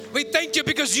We thank you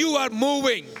because you are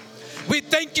moving. We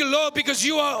thank you, Lord, because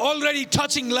you are already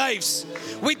touching lives.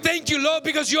 We thank you, Lord,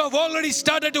 because you have already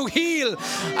started to heal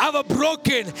our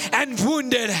broken and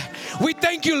wounded. We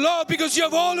thank you, Lord, because you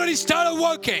have already started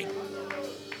working.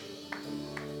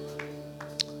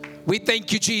 We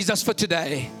thank you, Jesus, for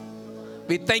today.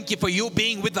 We thank you for you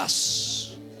being with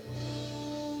us.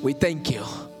 We thank you.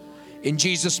 In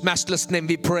Jesus' matchless name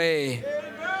we pray.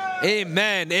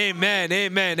 Amen, amen,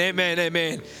 amen, amen,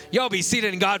 amen. Y'all be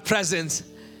seated in God's presence.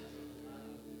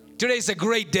 Today is a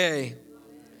great day.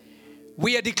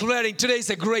 We are declaring today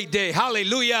is a great day.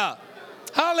 Hallelujah.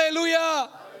 Hallelujah.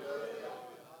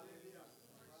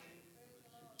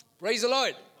 Praise the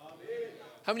Lord.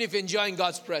 How many of you are enjoying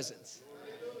God's presence?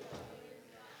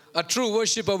 A true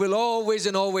worshiper will always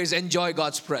and always enjoy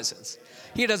God's presence.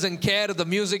 He doesn't care if the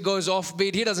music goes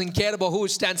offbeat. He doesn't care about who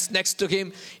stands next to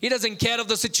him. He doesn't care of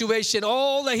the situation.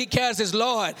 All that he cares is,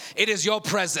 Lord, it is your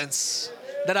presence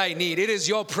that I need. It is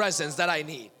your presence that I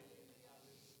need.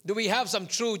 Do we have some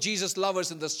true Jesus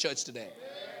lovers in this church today?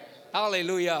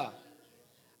 Hallelujah.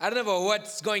 I don't know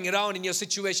what's going around in your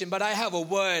situation, but I have a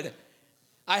word.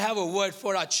 I have a word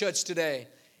for our church today.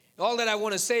 All that I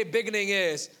want to say beginning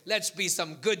is, let's be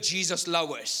some good Jesus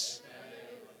lovers.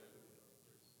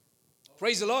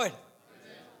 Praise the Lord.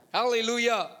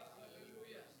 Hallelujah.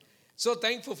 So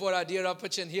thankful for our dear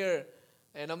Apachan here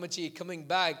and Amachi coming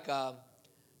back. One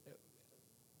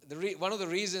of the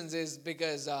reasons is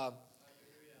because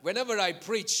whenever I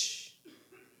preach,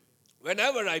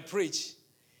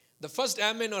 the first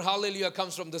amen or hallelujah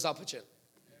comes from this Apachan.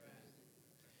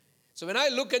 So when I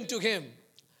look into him,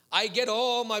 I get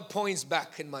all my points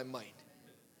back in my mind.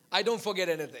 I don't forget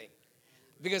anything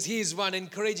because he is one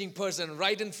encouraging person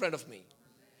right in front of me.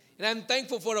 And I'm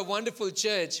thankful for a wonderful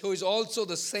church who is also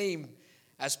the same,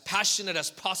 as passionate as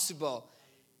possible.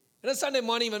 And on Sunday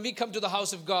morning when we come to the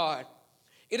house of God,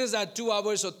 it is that 2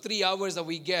 hours or 3 hours that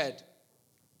we get.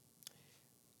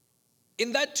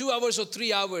 In that 2 hours or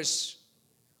 3 hours,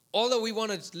 all that we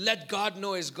want to let God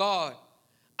know is, God,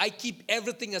 I keep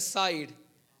everything aside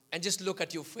and just look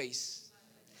at your face.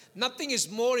 Nothing is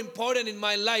more important in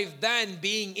my life than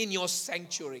being in your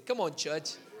sanctuary. Come on,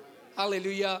 church.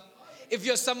 Hallelujah. If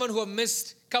you're someone who have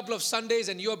missed a couple of Sundays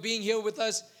and you're being here with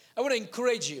us, I want to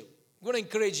encourage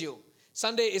you.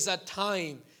 Sunday is a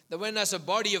time that when as a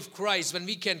body of Christ, when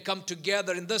we can come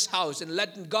together in this house and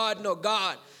let God know,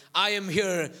 God, I am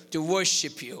here to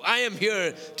worship you. I am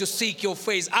here to seek your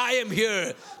face. I am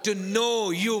here to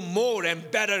know you more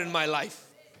and better in my life.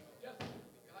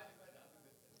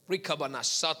 2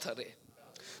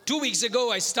 weeks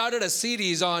ago, I started a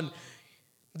series on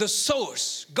the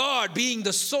source. God being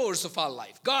the source of our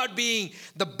life. God being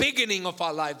the beginning of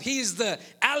our life. He is the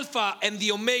Alpha and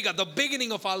the Omega, the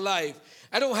beginning of our life.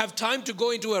 I don't have time to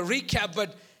go into a recap,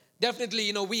 but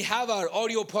definitely, we have our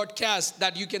audio podcast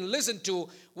that you can listen to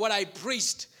what I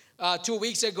preached 2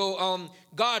 weeks ago on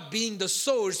God being the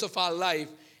source of our life.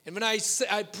 And when I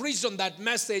preached on that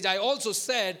message, I also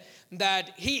said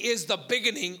that He is the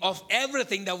beginning of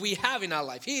everything that we have in our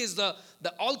life. He is the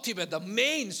ultimate, the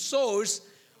main source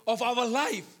of our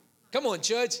life. Come on,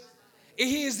 church.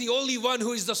 He is the only one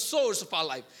who is the source of our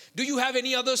life. Do you have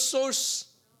any other source?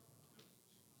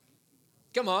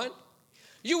 Come on.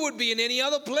 You would be in any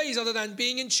other place other than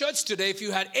being in church today if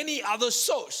you had any other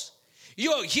source.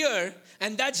 You're here,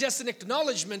 and that's just an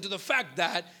acknowledgement to the fact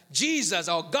that Jesus,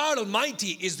 our God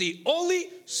Almighty, is the only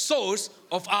source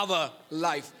of our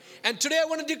life. And today I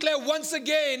want to declare once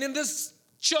again in this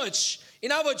church,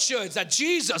 in our church, that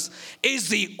Jesus is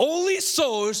the only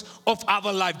source of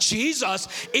our life. Jesus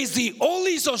is the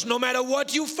only source, no matter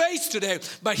what you face today,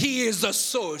 but He is the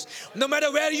source. No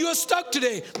matter where you are stuck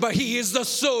today, but He is the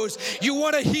source. You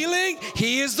want a healing?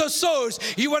 He is the source.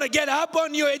 You want to get up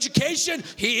on your education?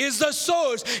 He is the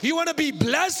source. You want to be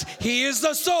blessed? He is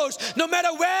the source. No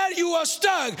matter where you are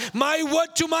stuck, my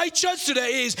word to my church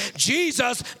today is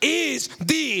Jesus is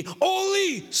the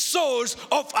only source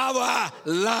of our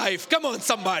life. Come on,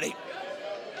 somebody.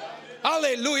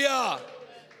 Hallelujah.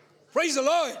 Praise the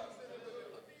Lord.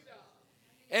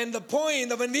 And the point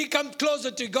that when we come closer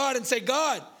to God and say,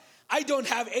 God, I don't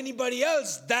have anybody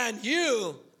else than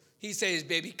you, He says,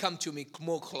 baby, come to me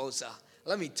more closer.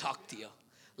 Let me talk to you.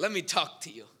 Let me talk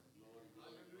to you.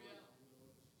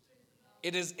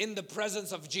 It is in the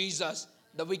presence of Jesus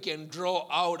that we can draw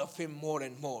out of Him more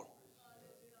and more.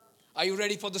 Are you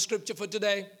ready for the scripture for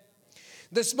today?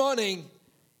 This morning,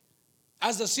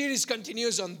 as the series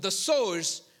continues on the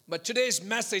source, but today's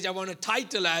message I want to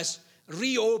title as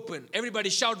Reopen. Everybody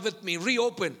shout with me,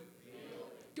 reopen.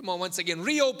 Come on, once again,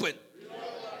 reopen.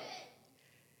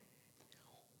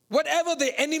 Whatever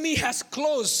the enemy has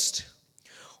closed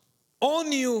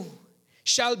on you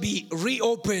shall be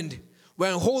reopened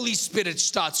when Holy Spirit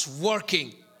starts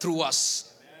working through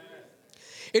us.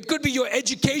 It could be your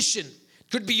education, it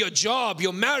could be your job,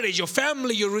 your marriage, your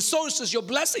family, your resources, your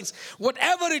blessings,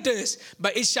 whatever it is,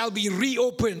 but it shall be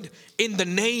reopened in the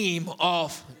name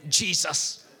of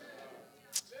Jesus.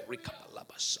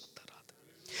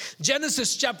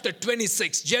 Genesis chapter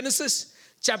 26. Genesis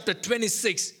chapter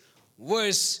 26,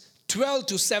 verse 12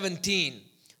 to 17.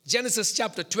 Genesis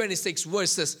chapter 26,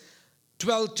 verses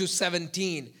 12 to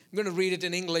 17. I'm going to read it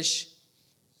in English.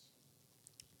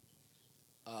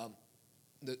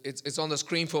 It's on the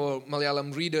screen for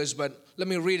Malayalam readers, but let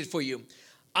me read it for you.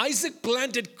 Isaac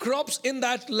planted crops in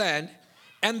that land,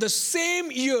 and the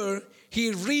same year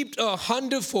he reaped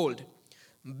 100-fold,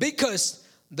 because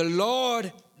the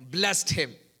Lord blessed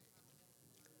him.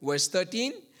 Verse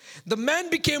 13. The man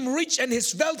became rich and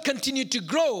his wealth continued to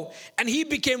grow, and he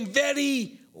became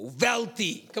very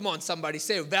wealthy. Come on, somebody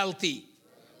say wealthy.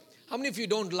 How many of you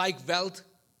don't like wealth?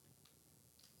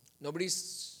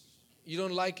 You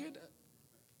don't like it?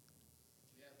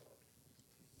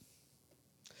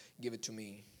 Give it to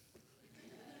me.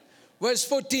 Verse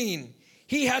 14.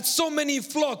 He had so many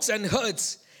flocks and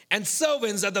herds and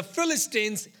servants that the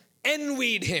Philistines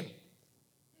envied him.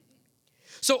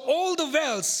 So all the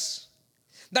wells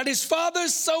that his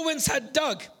father's servants had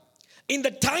dug in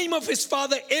the time of his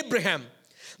father Abraham,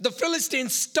 the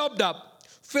Philistines stopped up,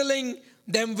 filling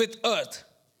them with earth.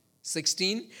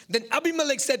 16. Then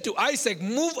Abimelech said to Isaac,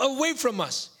 move away from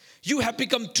us. You have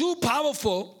become too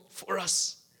powerful for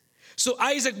us. So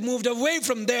Isaac moved away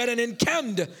from there and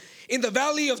encamped in the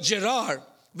valley of Gerar,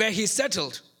 where he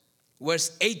settled.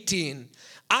 Verse 18.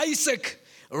 Isaac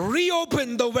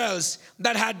reopened the wells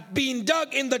that had been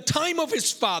dug in the time of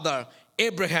his father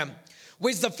Abraham,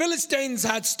 which the Philistines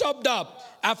had stopped up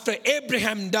after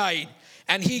Abraham died,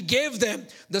 and he gave them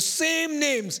the same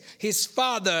names his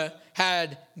father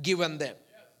had given them.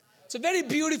 It's a very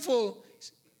beautiful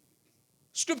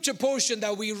scripture portion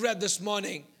that we read this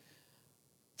morning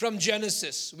from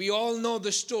Genesis. We all know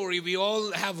the story. We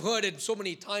all have heard it so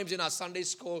many times in our Sunday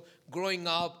school growing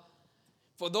up.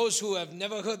 For those who have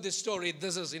never heard this story,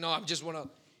 this is, I just want to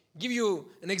give you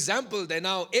an example there.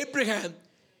 Now, Abraham,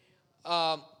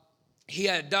 he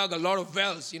had dug a lot of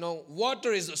wells.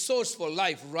 Water is a source for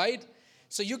life, right?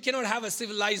 So you cannot have a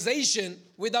civilization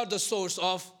without the source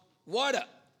of water.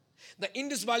 The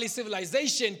Indus Valley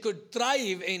civilization could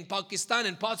thrive in Pakistan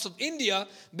and parts of India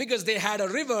because they had a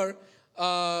river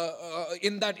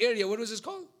in that area. What was it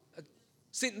called?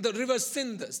 The river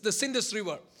Sindh, the Sindus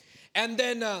River. And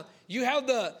then you have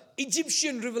the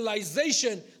Egyptian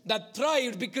civilization that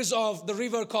thrived because of the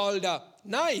river called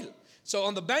Nile. So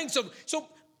on the banks of... So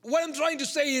what I'm trying to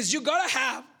say is you got to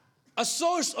have a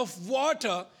source of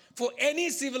water for any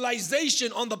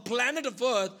civilization on the planet of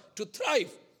Earth to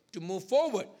thrive, to move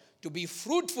forward, to be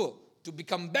fruitful, to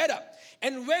become better.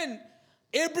 And when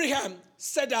Abraham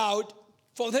set out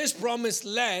for his promised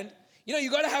land, you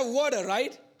got to have water,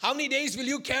 right? How many days will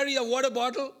you carry a water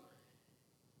bottle?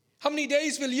 How many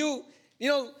days will you,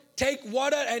 take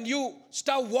water and you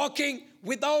start walking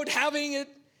without having it?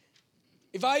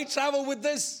 If I travel with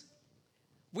this,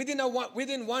 within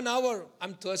 1 hour,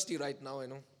 I'm thirsty right now,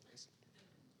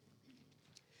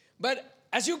 But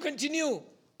as you continue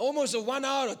almost 1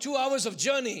 hour or 2 hours of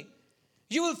journey,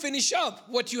 you will finish up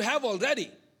what you have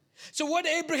already. So what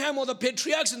Abraham or the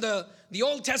patriarchs in the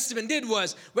Old Testament did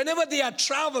was, whenever they are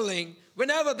traveling,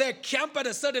 whenever they camp at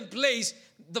a certain place,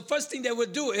 the first thing they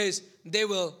would do is they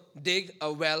will dig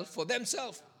a well for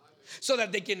themselves so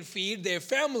that they can feed their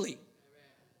family.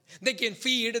 They can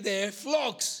feed their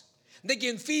flocks. They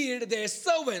can feed their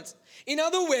servants. In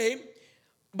other way,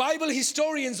 Bible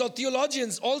historians or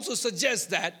theologians also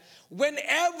suggest that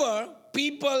whenever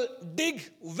people dig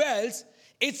wells,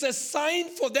 it's a sign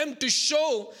for them to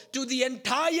show to the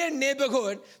entire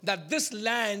neighborhood that this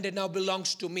land now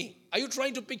belongs to me. Are you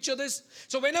trying to picture this?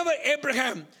 So whenever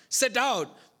Abraham set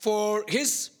out for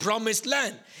his promised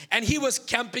land, and he was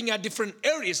camping at different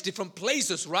areas, different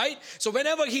places, right? So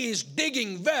whenever he is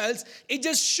digging wells, it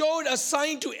just showed a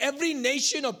sign to every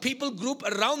nation or people group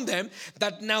around them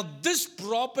that now this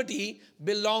property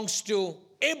belongs to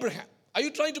Abraham. Are you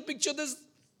trying to picture this?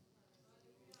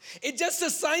 It's just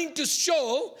a sign to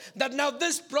show that now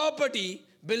this property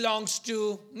belongs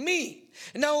to me.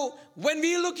 Now, when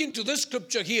we look into this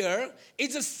scripture here,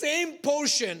 it's the same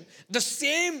portion, the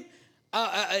same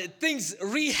things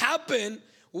re-happen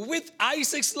with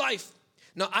Isaac's life.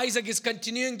 Now, Isaac is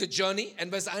continuing the journey,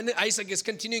 and as Isaac is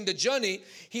continuing the journey,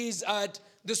 he's at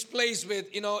this place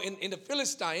with, in the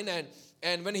Philistine, and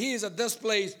And when he is at this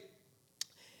place,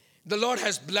 the Lord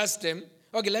has blessed him.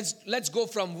 Okay, let's go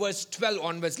from verse 12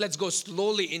 onwards. Let's go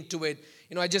slowly into it.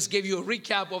 I just gave you a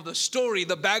recap of the story,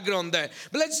 the background there.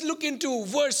 But let's look into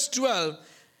verse 12.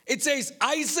 It says,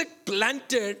 Isaac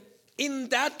planted in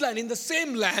that land, in the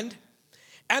same land,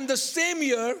 and the same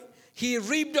year he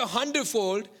reaped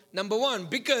 100-fold. Number one,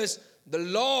 because the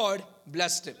Lord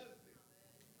blessed him.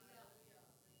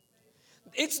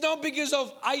 It's not because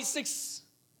of Isaac's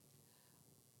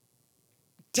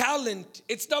talent.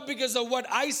 It's not because of what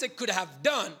Isaac could have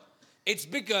done. It's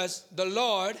because the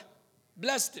Lord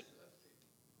blessed him.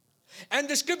 And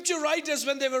the scripture writers,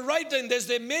 when they were writing this,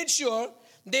 they made sure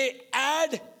they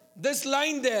add this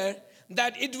line there,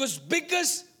 that it was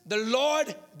because the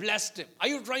Lord blessed him. Are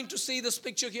you trying to see this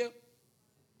picture here?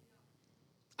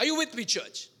 Are you with me,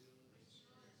 church?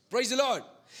 Praise the Lord.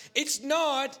 It's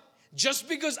not just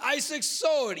because Isaac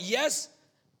sowed. Yes,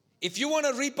 if you want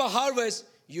to reap a harvest,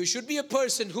 you should be a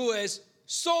person who is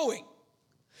sowing.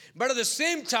 But at the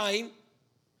same time,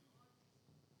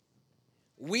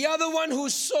 we are the one who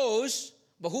sows,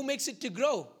 but who makes it to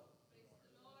grow?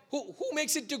 Who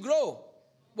makes it to grow?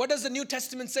 What does the New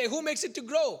Testament say? Who makes it to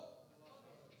grow?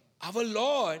 Our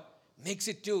Lord makes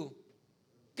it to.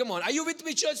 Come on, are you with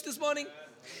me, church, this morning?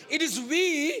 It is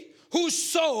we who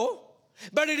sow,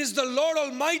 but it is the Lord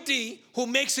Almighty who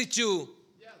makes it to.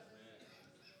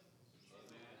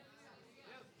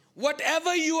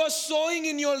 Whatever you are sowing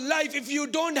in your life, if you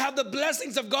don't have the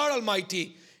blessings of God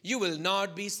Almighty, you will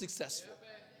not be successful.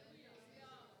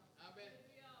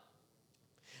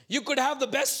 You could have the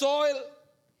best soil.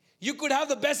 You could have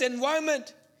the best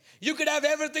environment. You could have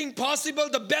everything possible,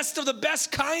 the best of the best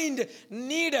kind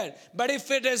needed. But if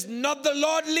it is not the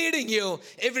Lord leading you,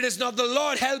 if it is not the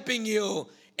Lord helping you,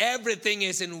 everything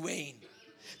is in vain.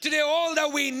 Today, all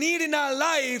that we need in our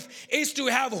life is to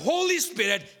have Holy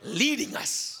Spirit leading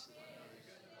us.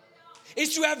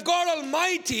 Is to have God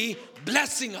Almighty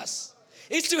blessing us.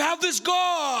 Is to have this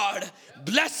God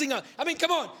blessing us. I mean,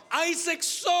 come on. Isaac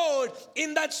sowed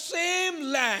in that same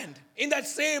land.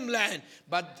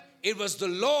 But it was the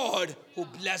Lord who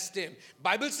blessed him.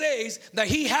 Bible says that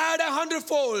he had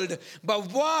 100-fold.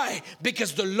 But why?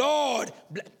 Because the Lord,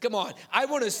 come on. I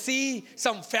want to see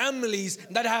some families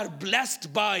that are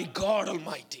blessed by God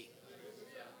Almighty.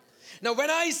 Now,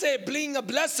 when I say being a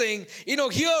blessing,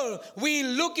 here we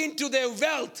look into their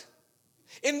wealth.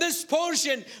 In this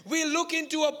portion, we look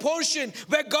into a portion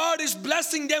where God is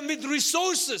blessing them with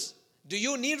resources. Do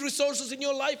you need resources in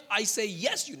your life? I say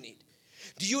yes, you need.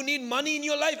 Do you need money in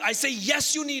your life? I say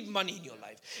yes, you need money in your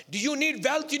life. Do you need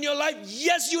wealth in your life?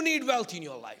 Yes, you need wealth in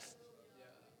your life.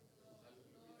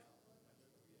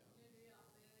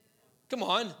 Come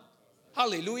on.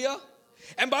 Hallelujah.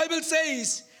 And Bible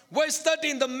says, verse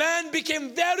 13, the man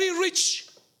became very rich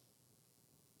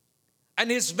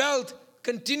and his wealth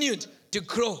continued to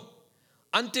grow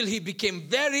until he became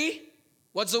very,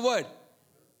 what's the word?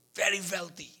 Very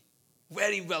wealthy.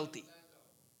 Very wealthy.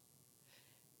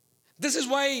 This is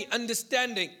why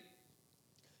understanding,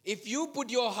 if you put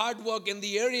your hard work in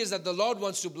the areas that the Lord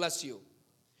wants to bless you,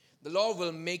 the Lord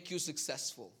will make you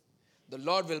successful. The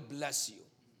Lord will bless you.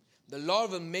 The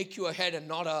Lord will make you a head and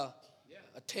not a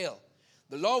tail.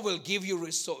 The Lord will give you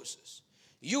resources.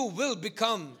 You will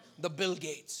become the Bill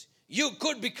Gates. You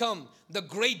could become the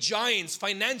great giants,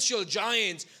 financial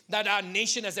giants that our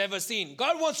nation has ever seen.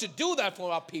 God wants to do that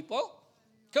for our people.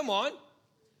 Come on.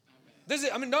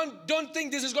 Don't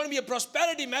think this is going to be a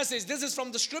prosperity message. This is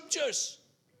from the scriptures.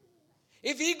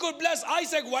 If he could bless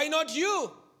Isaac, why not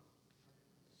you?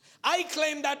 I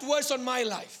claim that verse on my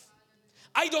life.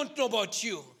 I don't know about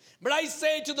you, but I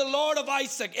say to the Lord of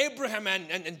Isaac, Abraham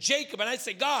and Jacob, and I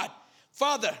say, God,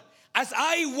 Father, as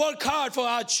I work hard for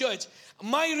our church,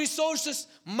 my resources,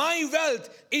 my wealth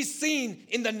is seen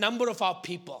in the number of our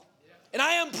people. And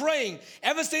I am praying,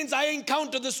 ever since I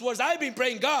encountered this verse, I've been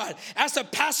praying, God, as a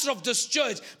pastor of this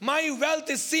church, my wealth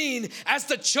is seen as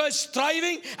the church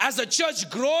thriving, as the church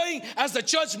growing, as the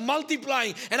church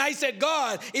multiplying. And I said,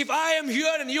 God, if I am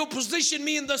here and you position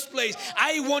me in this place,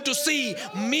 I want to see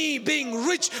me being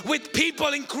rich with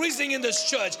people increasing in this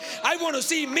church. I want to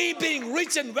see me being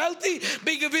rich and wealthy,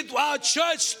 with our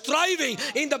church thriving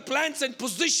in the plans and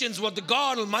positions what the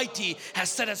God Almighty has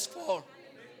set us for.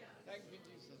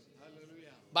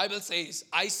 Bible says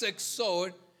Isaac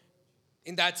sowed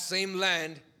in that same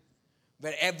land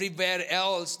where everywhere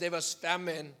else there was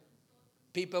famine.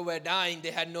 People were dying,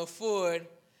 they had no food,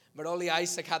 but only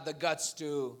Isaac had the guts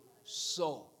to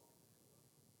sow.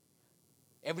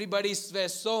 Everybody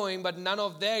was sowing, but none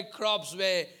of their crops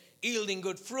were yielding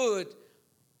good fruit,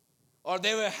 or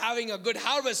they were having a good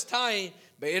harvest time,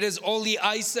 But it is only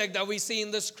Isaac that we see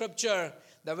in the scripture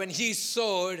that when he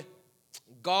sowed,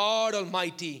 God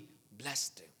Almighty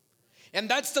blessed him. And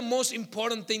that's the most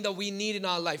important thing that we need in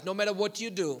our life. No matter what you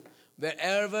do,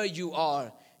 wherever you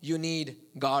are, you need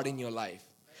God in your life.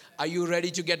 Are you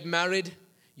ready to get married?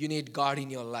 You need God in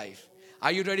your life.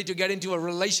 Are you ready to get into a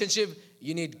relationship?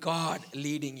 You need God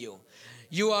leading you.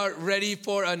 You are ready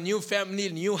for a new family,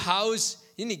 new house?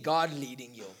 You need God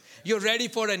leading you. You're ready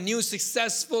for a new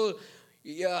successful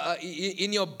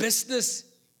in your business?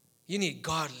 You need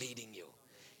God leading you.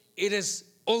 It is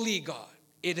only God.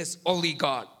 It is only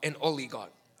God and only God.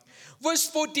 Verse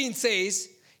 14 says,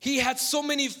 he had so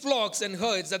many flocks and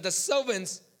herds that the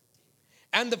servants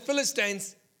and the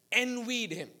Philistines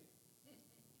envied him.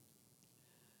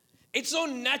 It's so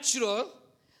natural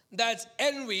that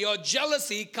envy or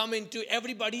jealousy come into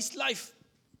everybody's life.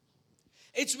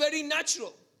 It's very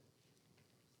natural.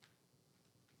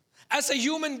 As a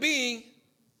human being,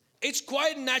 it's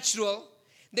quite natural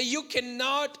that you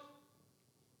cannot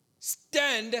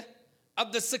stand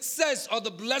up the success or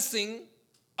the blessing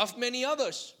of many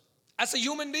others. As a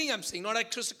human being, I'm saying, not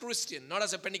as a Christian, not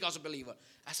as a Pentecostal believer.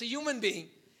 As a human being,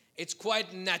 it's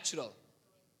quite natural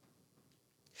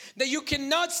that you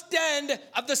cannot stand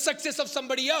up the success of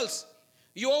somebody else.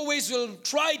 You always will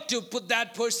try to put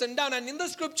that person down. And in the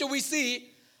scripture we see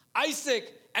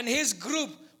Isaac and his group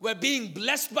were being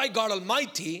blessed by God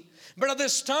Almighty. But at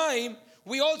this time,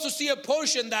 we also see a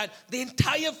portion that the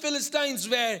entire Philistines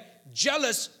were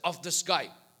jealous of this guy.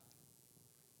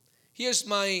 Here's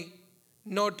my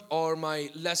note or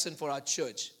my lesson for our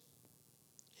church.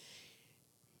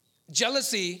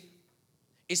 Jealousy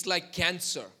is like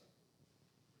cancer.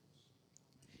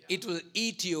 It will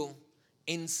eat you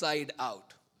inside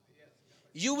out.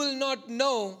 You will not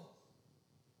know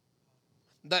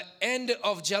the end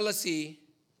of jealousy,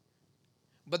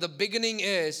 but the beginning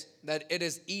is that it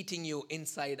is eating you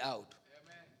inside out.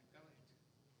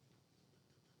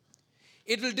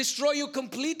 It will destroy you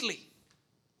completely.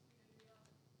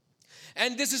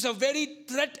 And this is a very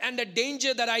threat and a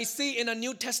danger that I see in a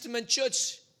New Testament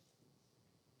church.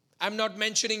 I'm not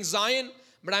mentioning Zion,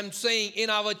 but I'm saying in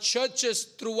our churches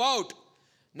throughout,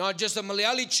 not just the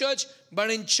Malayali church, but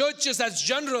in churches as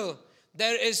general,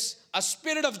 there is a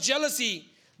spirit of jealousy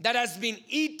that has been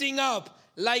eating up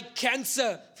like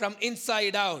cancer from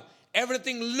inside out.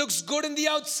 Everything looks good in the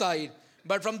outside,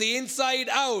 but from the inside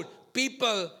out,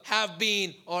 people have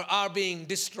been or are being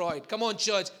destroyed. Come on,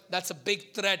 church, that's a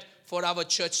big threat for our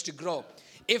church to grow.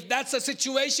 If that's a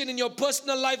situation in your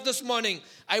personal life this morning,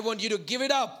 I want you to give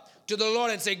it up to the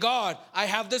Lord and say, God, I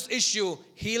have this issue.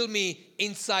 Heal me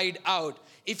inside out.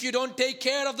 If you don't take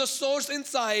care of the source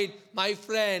inside, my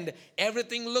friend,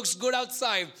 everything looks good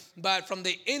outside, but from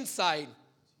the inside,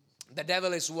 the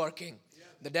devil is working.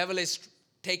 The devil is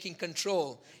taking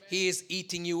control. He is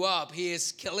eating you up. He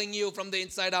is killing you from the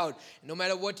inside out. No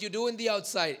matter what you do in the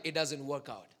outside, it doesn't work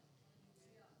out.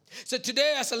 So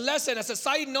today, as a lesson, as a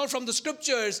side note from the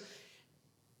scriptures,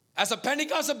 as a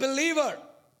Pentecostal believer,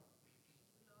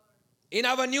 in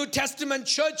our New Testament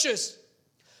churches,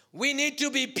 we need to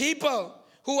be people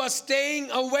who are staying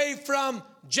away from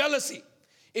jealousy.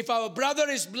 If our brother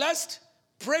is blessed,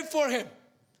 pray for him.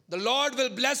 The Lord will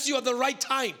bless you at the right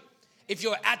time if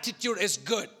your attitude is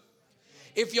good.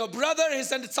 If your brother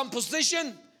is in some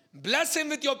position, bless him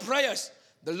with your prayers.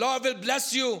 The Lord will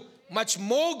bless you much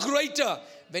more greater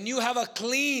when you have a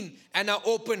clean and an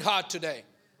open heart today.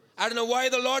 I don't know why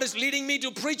the Lord is leading me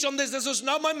to preach on this. This is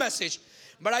not my message.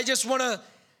 But I just want to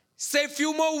say a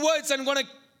few more words and want to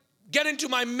get into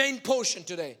my main portion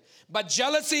today. But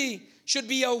jealousy should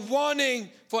be a warning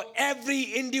for every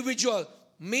individual.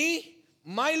 Me,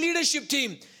 my leadership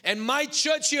team, and my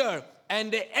church here,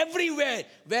 and everywhere,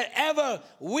 wherever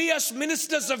we as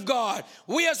ministers of God,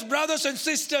 we as brothers and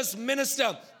sisters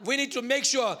minister, we need to make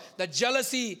sure that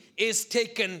jealousy is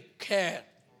taken care.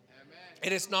 Amen.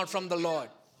 It is not from the Lord.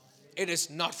 It is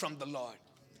not from the Lord.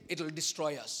 It will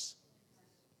destroy us.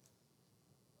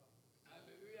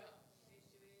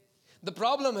 The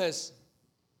problem is,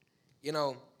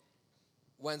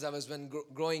 once I was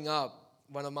growing up,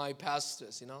 one of my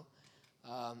pastors,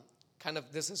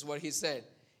 this is what he said.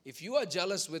 If you are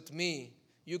jealous with me,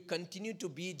 you continue to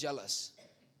be jealous.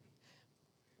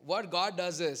 What God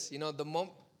does is,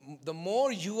 the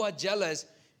more you are jealous,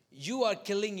 you are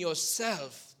killing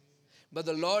yourself. But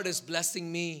the Lord is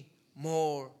blessing me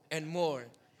more and more.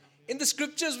 In the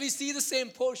scriptures, we see the same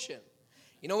portion.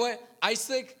 You know what?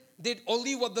 Isaac did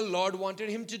only what the Lord wanted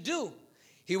him to do.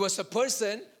 He was a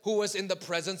person who was in the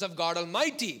presence of God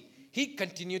Almighty. He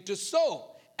continued to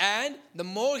sow. And the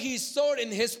more he sowed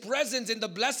in his presence, in the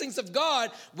blessings of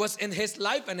God, was in his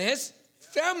life and his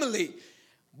family.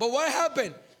 But what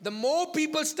happened? The more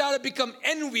people started become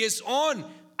envious on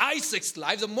Isaac's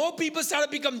life, the more people started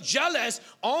become jealous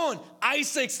on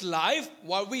Isaac's life,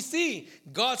 what we see,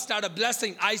 God started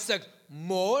blessing Isaac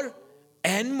more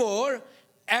and more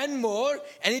and more,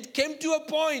 and it came to a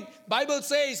point, Bible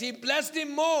says, he blessed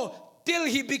him more till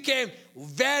he became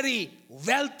very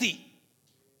wealthy.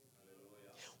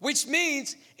 Which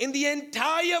means in the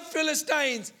entire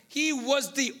Philistines, he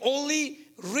was the only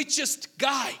richest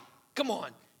guy. Come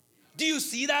on. Do you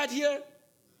see that here?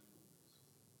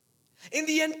 In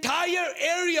the entire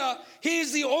area, he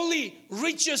is the only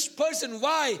richest person.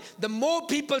 Why? The more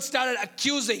people started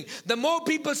accusing, the more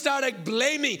people started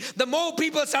blaming, the more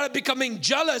people started becoming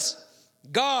jealous,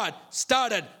 God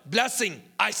started blessing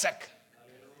Isaac.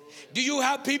 Do you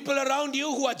have people around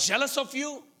you who are jealous of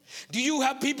you? Do you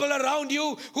have people around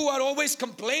you who are always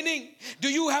complaining? Do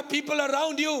you have people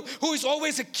around you who is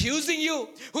always accusing you,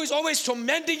 who is always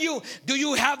tormenting you? Do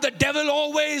you have the devil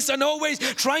always and always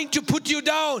trying to put you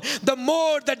down? The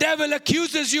more the devil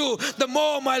accuses you, the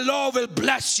more my Lord will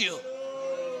bless you.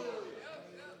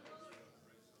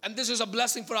 And this is a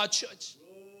blessing for our church.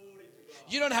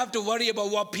 You don't have to worry about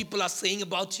what people are saying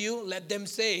about you. Let them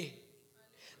say.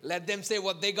 Let them say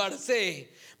what they got to say.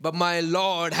 But my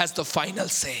Lord has the final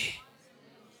say.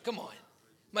 Come on.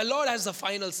 My Lord has the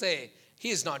final say. He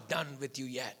is not done with you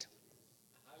yet.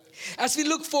 As we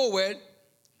look forward,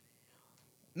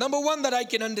 number one that I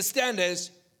can understand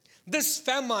is this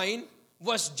famine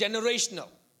was generational.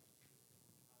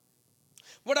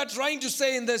 What I'm trying to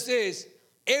say in this is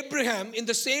Abraham in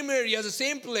the same area, the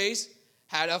same place,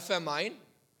 had a famine.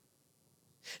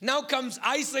 Now comes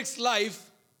Isaac's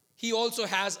life. He also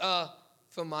has a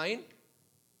famine.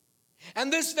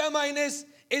 And this famine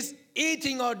is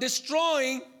eating or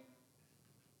destroying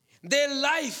their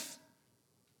life.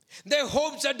 Their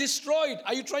hopes are destroyed.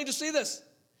 Are you trying to see this?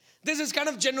 This is kind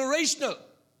of generational.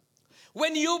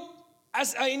 When you,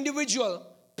 as an individual,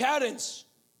 parents,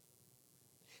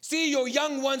 see your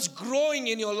young ones growing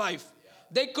in your life,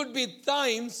 there could be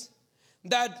times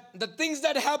that the things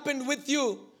that happened with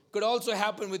you could also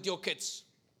happen with your kids.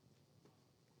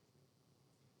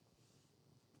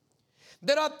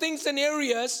 There are things and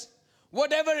areas,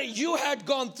 whatever you had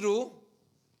gone through,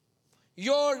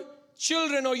 your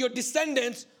children or your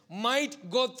descendants might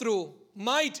go through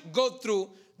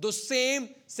those same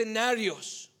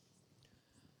scenarios.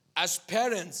 As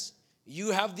parents,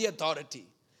 you have the authority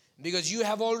because you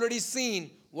have already seen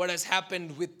what has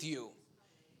happened with you.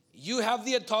 You have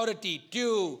the authority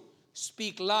to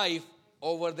speak life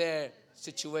over their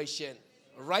situation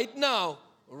right now,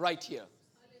 right here.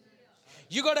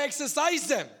 You got to exercise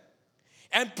them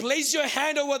and place your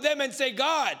hand over them and say,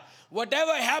 God,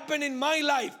 whatever happened in my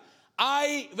life,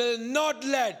 I will not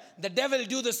let the devil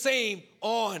do the same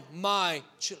on my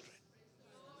children.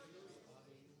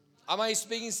 Am I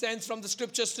speaking sense from the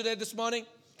scriptures today, this morning?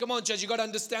 Come on, church, you got to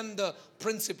understand the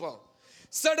principle.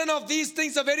 Certain of these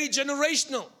things are very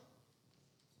generational.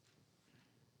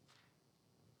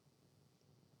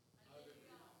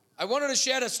 I wanted to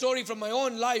share a story from my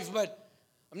own life, but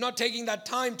I'm not taking that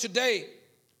time today,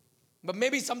 but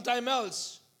maybe sometime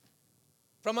else.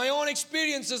 From my own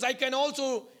experiences, I can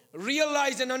also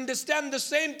realize and understand the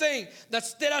same thing, that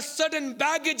there are certain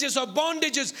baggages or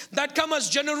bondages that come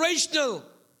as generational.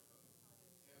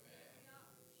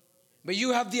 But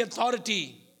you have the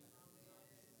authority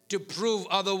to prove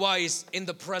otherwise in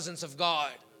the presence of God.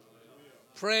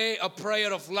 Pray a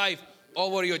prayer of life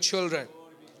over your children.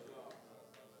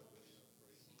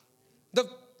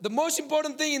 The most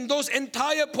important thing in those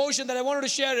entire portion that I wanted to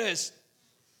share is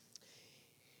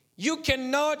you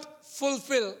cannot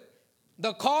fulfill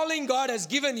the calling God has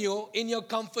given you in your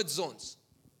comfort zones.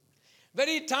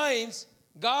 Many times,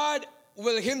 God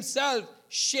will himself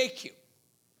shake you.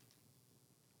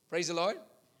 Praise the Lord.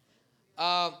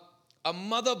 A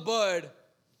mother bird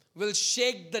will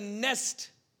shake the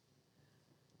nest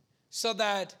so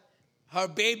that her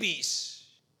babies,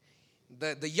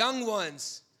 the young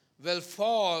ones, will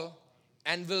fall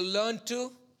and will learn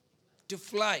to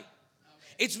fly.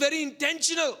 It's very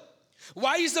intentional.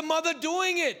 Why is the mother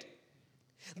doing it?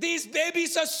 These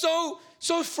babies are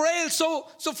so frail,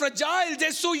 so fragile.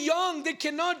 They're so young. They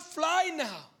cannot fly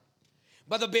now.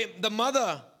 But the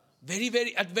mother,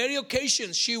 at very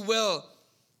occasions, she will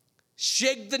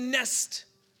shake the nest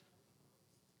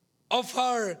of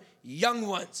her young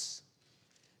ones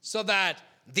so that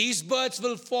these birds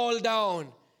will fall down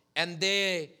and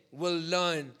they will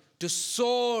learn to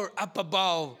soar up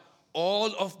above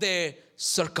all of their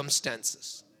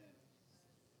circumstances.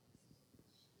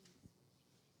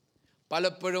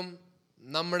 പലപ്പോഴും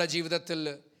നമ്മുടെ ജീവിതത്തിൽ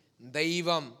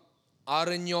ദൈവം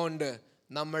അറിഞ്ഞുകൊണ്ട്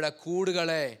നമ്മുടെ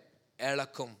കൂടുകളെ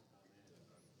ഇളക്കും.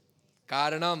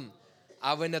 കാരണം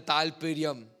അവന്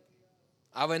താല്പര്യം,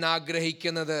 അവൻ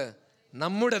ആഗ്രഹിക്കുന്നത്,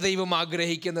 നമ്മുടെ ദൈവം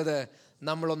ആഗ്രഹിക്കുന്നത്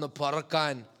നമ്മളൊന്ന്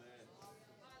പറക്കാൻ.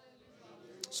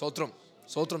 സ്തോത്രം,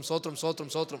 സ്തോത്രം, സ്തോത്രം, സ്തോത്രം,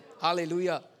 സ്തോത്രം.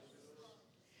 Hallelujah.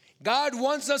 God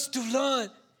wants us to learn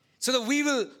so that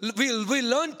we'll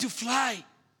learn to fly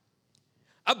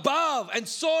above and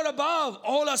soar above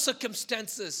all our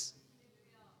circumstances.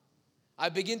 I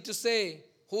begin to say,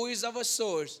 who is our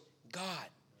source? God.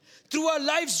 Through our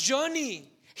life's journey,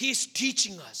 He is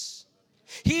teaching us.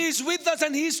 He is with us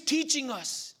and He is teaching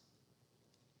us.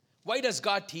 Why does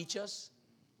God teach us?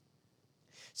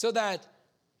 So that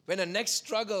when a next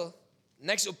struggle,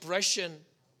 next oppression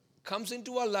comes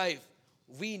into our life,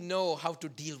 we know how to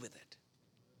deal with it.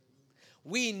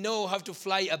 We know how to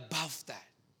fly above that.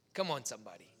 Come on,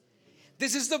 somebody.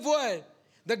 This is the word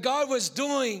that God was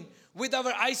doing with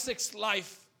our Isaac's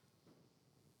life.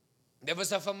 There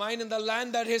was a famine in the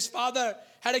land that his father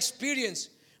had experienced.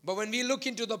 But when we look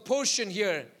into the portion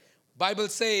here, Bible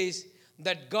says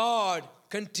that God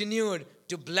continued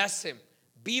to bless him,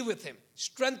 be with him,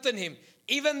 strengthen him.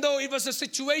 Even though it was a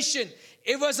situation,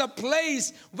 it was a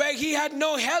place where he had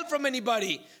no help from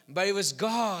anybody. But it was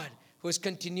God who was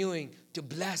continuing to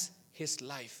bless his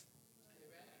life.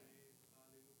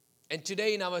 And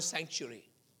today in our sanctuary,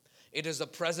 it is the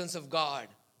presence of God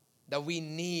that we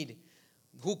need,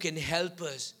 who can help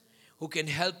us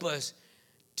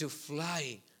to fly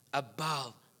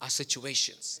above our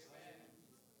situations.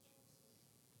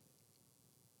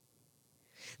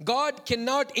 God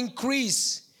cannot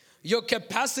increase your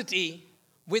capacity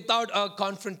without a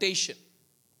confrontation.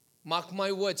 Mark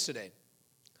my words today.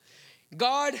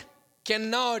 God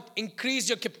cannot increase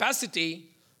your capacity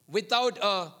without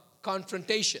a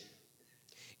confrontation.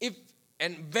 If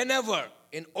and whenever,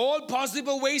 in all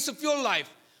possible ways of your life,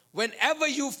 whenever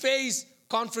you face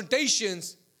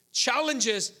confrontations,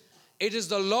 challenges, it is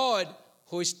the Lord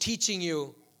who is teaching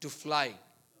you to fly.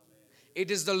 It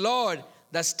is the Lord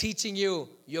that's teaching you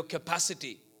your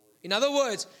capacity. In other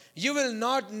words, you will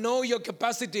not know your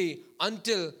capacity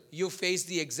until you face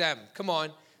the exam. Come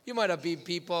on, you might have been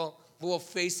people who are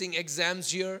facing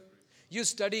exams here. You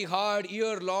study hard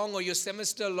year long or your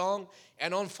semester long,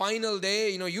 and on final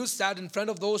day, you sat in front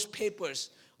of those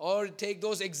papers or take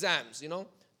those exams,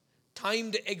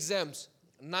 timed exams,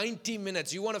 90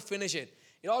 minutes, you want to finish it.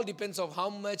 It all depends on how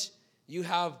much you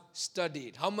have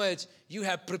studied, how much you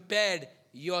have prepared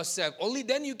yourself. Only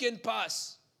then you can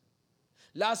pass.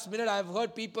 Last minute, I've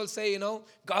heard people say,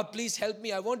 God, please help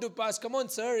me. I want to pass. Come on,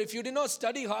 sir. If you did not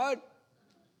study hard,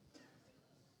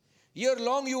 year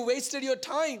long, you wasted your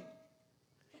time.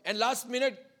 And last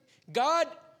minute, God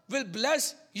will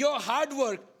bless your hard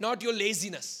work, not your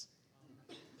laziness.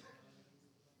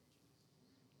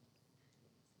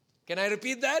 Can I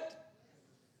repeat that?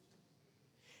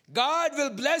 God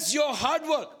will bless your hard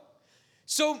work.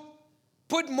 So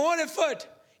put more effort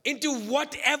into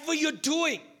whatever you're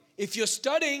doing. If you're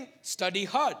studying, study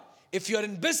hard. If you're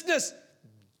in business,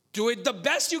 do it the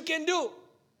best you can do.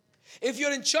 If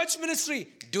you're in church ministry,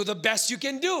 do the best you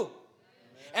can do.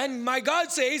 And my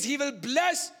God says He will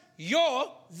bless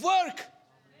your work,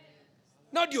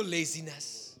 not your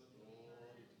laziness.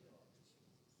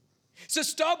 So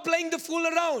stop playing the fool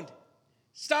around.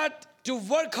 Start to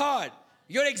work hard.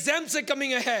 Your exams are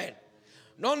coming ahead.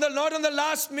 Not on the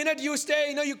last minute you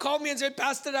stay, you call me and say,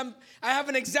 Pastor, I have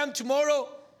an exam tomorrow.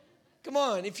 Come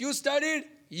on, if you studied,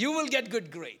 you will get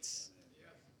good grades.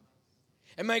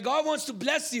 And my God wants to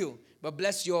bless you, but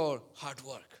bless your hard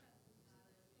work.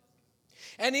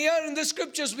 And here in the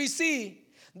scriptures we see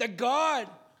that God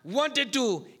wanted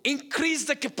to increase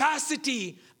the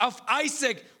capacity of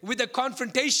Isaac with the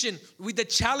confrontation, with the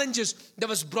challenges that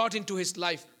was brought into his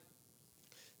life.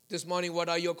 This morning, what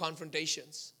are your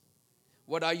confrontations?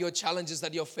 What are your challenges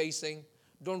that you're facing?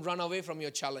 Don't run away from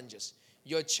your challenges.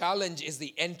 Your challenge is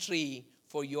the entry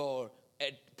for your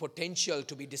potential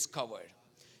to be discovered.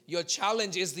 Your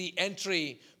challenge is the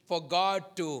entry for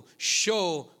God to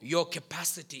show your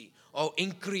capacity or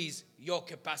increase your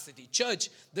capacity. Church,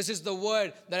 this is the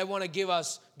word that I want to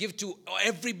give to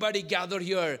everybody gathered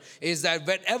here, is that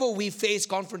whenever we face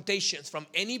confrontations from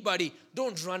anybody,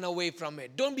 don't run away from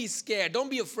it. Don't be scared. Don't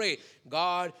be afraid.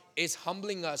 God is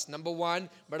humbling us, number one,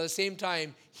 but at the same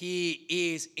time, He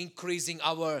is increasing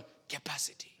our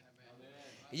capacity. Amen.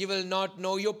 You will not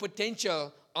know your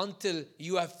potential until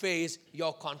you have faced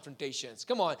your confrontations.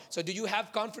 Come on. So do you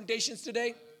have confrontations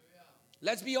today?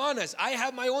 Let's be honest. I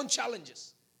have my own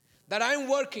challenges that I'm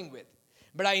working with.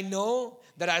 But I know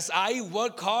that as I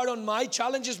work hard on my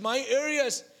challenges, my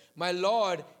areas, my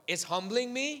Lord is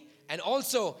humbling me and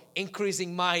also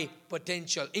increasing my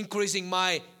potential, increasing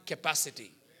my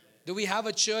capacity. Do we have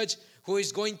a church who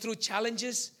is going through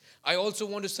challenges? I also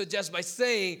want to suggest by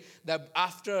saying that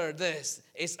after this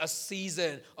is a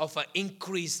season of an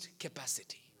increased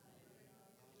capacity.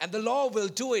 And the Lord will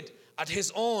do it at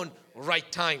His own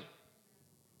right time.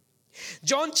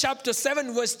 John chapter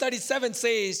 7 verse 37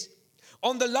 says,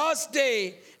 on the last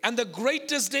day and the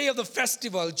greatest day of the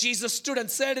festival, Jesus stood and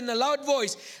said in a loud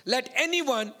voice, let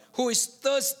anyone who is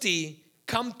thirsty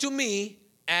come to me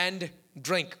and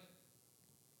drink.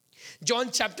 John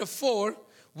chapter 4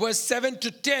 verse 7 to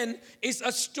 10 is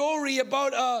a story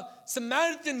about a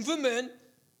Samaritan woman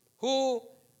who,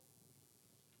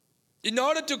 in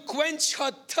order to quench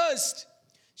her thirst,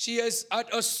 she is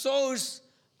at a source,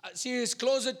 she is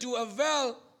closer to a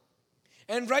well.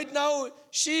 And right now,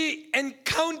 she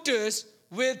encounters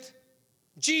with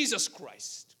Jesus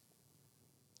Christ.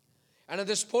 And in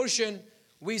this portion,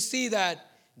 we see that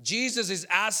Jesus is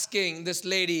asking this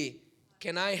lady,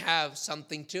 can I have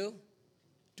something to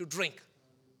drink?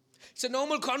 It's a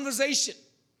normal conversation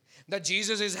that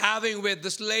Jesus is having with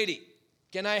this lady.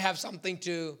 Can I have something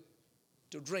to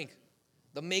drink?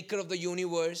 The maker of the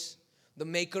universe, the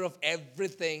maker of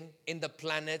everything in the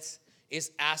planets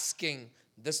is asking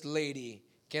this lady,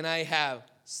 can I have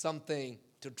something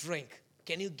to drink?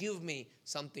 Can you give me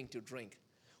something to drink?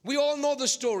 We all know the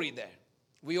story there.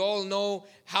 We all know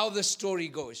how the story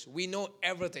goes. We know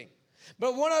everything.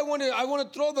 But what I want to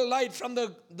throw the light from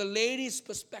the lady's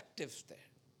perspective there.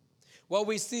 What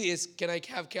we see is, can I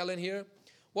have Kellen here?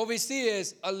 What we see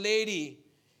is a lady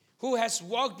who has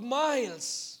walked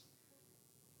miles.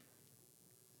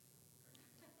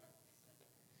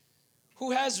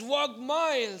 Who has walked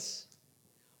miles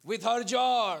with her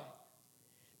jar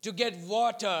to get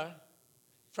water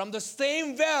from the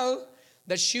same well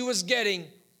that she was getting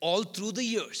all through the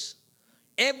years.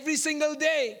 Every single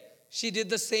day, she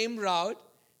did the same route.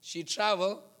 She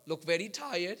traveled, looked very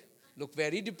tired, looked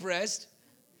very depressed.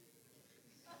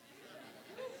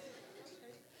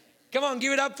 Come on,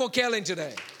 give it up for Kellen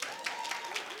today.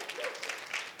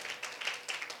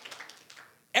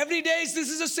 Every day, this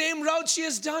is the same route she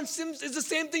has done. It's the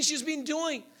same thing she's been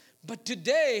doing. But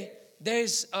today,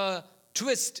 there's a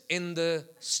twist in the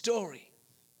story.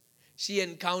 She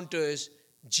encounters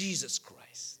Jesus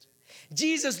Christ.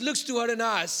 Jesus looks to her and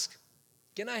asks,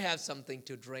 can I have something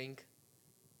to drink?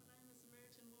 But I'm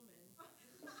a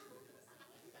Samaritan woman.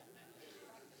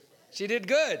 She did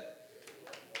good.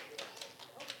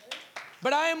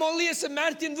 But I am only a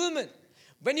Samaritan woman.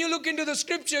 When you look into the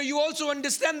scripture, you also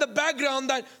understand the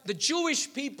background that the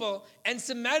Jewish people and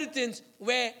Samaritans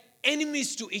were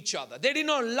enemies to each other. They did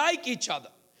not like each other.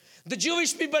 The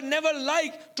Jewish people never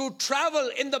liked to travel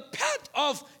in the path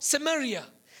of Samaria.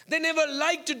 They never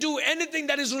liked to do anything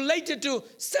that is related to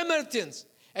Samaritans.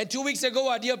 And 2 weeks ago,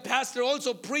 our dear pastor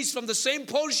also preached from the same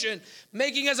portion,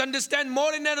 making us understand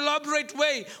more in an elaborate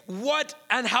way what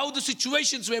and how the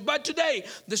situations were. But today,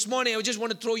 this morning, I just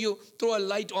want to throw a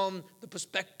light on the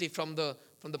perspective from the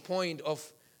point of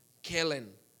Kellen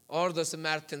or the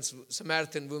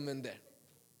Samaritan woman there.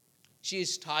 She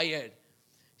is tired.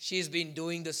 She's been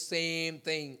doing the same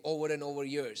thing over and over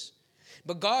years.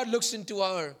 But God looks into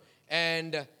her,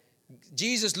 and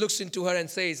Jesus looks into her and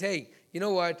says, hey, you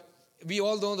know what? We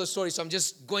all know the story, so I'm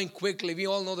just going quickly. We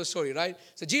all know the story, right?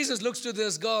 So Jesus looks to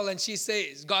this girl and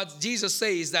Jesus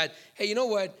says that, hey, you know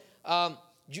what?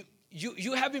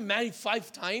 You have been married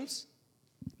 5 times.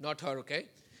 Not her, okay?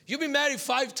 You've been married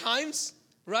 5 times,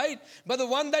 right? But the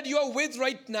one that you're with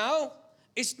right now,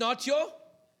 it's not your,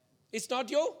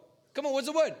 come on, what's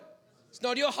the word? It's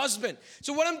not your husband.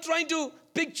 So what I'm trying to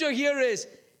picture here is,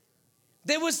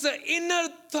 there was the inner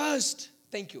thirst.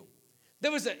 Thank you.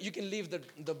 You can leave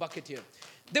the bucket here.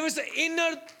 There was an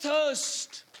inner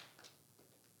thirst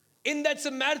in that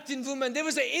Samaritan woman. There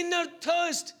was an inner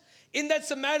thirst in that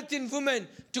Samaritan woman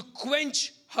to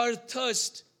quench her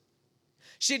thirst.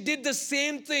 She did the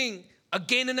same thing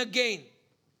again and again.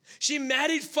 She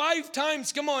married 5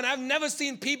 times. Come on, I've never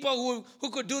seen people who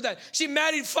could do that. She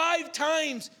married 5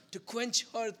 times to quench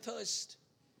her thirst.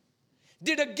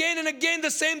 Did again and again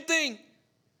the same thing.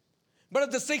 But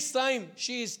at the 6th time,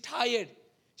 she is tired.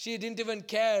 She didn't even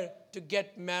care to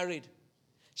get married.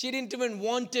 She didn't even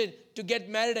want to get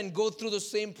married and go through the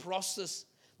same process,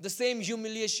 the same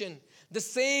humiliation, the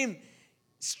same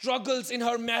struggles in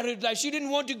her married life. She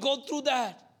didn't want to go through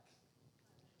that.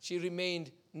 She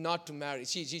remained not to marry.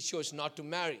 She chose not to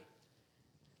marry.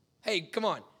 Hey, come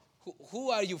on.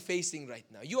 Who are you facing right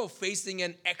now? You are facing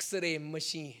an X-ray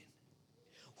machine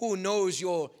who knows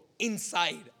your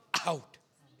inside out.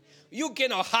 You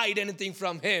cannot hide anything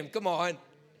from him. Come on.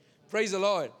 Praise the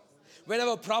Lord.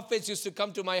 Whenever prophets used to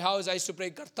come to my house, I used to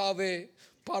pray, Kartave,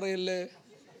 Parele.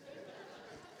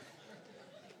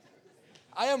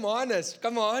 I am honest.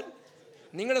 Come on.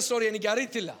 Ningada story enikku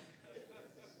arithilla.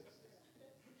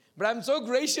 But I'm so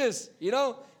gracious.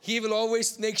 He will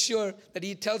always make sure that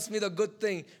he tells me the good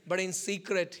thing. But in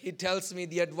secret, he tells me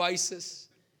the advices.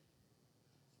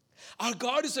 Our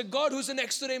God is a God who's an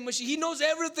X-ray machine. He knows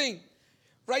everything.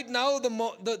 Right now,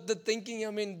 the thinking,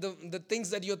 the things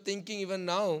that you're thinking even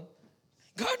now,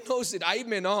 God knows it. I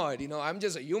may not. I'm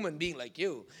just a human being like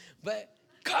you. But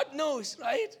God knows,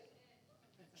 right?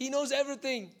 He knows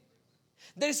everything.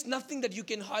 There is nothing that you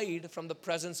can hide from the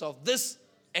presence of this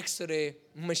X-ray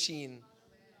machine.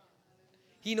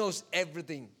 He knows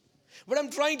everything. What I'm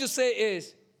trying to say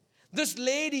is, this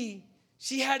lady,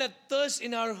 she had a thirst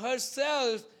in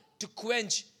herself to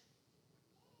quench.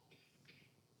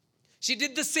 She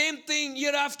did the same thing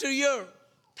year after year,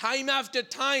 time after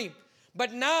time.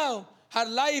 But now her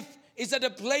life is at a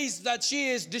place that she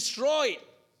is destroyed.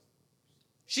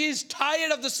 She is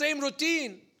tired of the same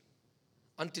routine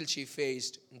until she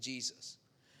faced Jesus.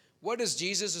 What is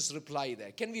Jesus' reply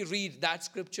there? Can we read that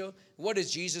scripture? What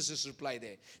is Jesus' reply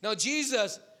there? Now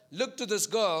Jesus looked to this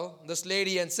girl, this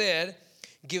lady, and said,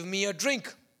 give me a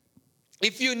drink.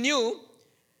 If you knew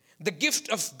the gift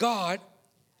of God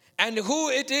and who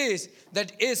it is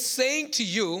that is saying to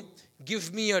you,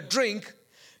 give me a drink,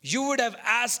 you would have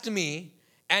asked me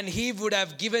and he would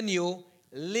have given you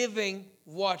living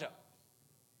water.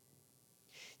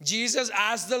 Jesus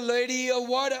asked the lady of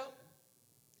water.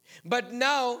 But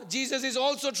now Jesus is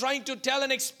also trying to tell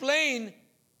and explain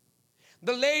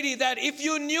the lady that if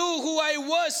you knew who I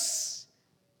was,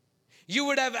 you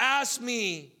would have asked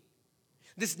me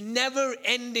this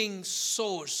never-ending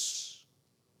source.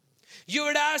 You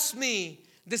would ask me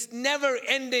this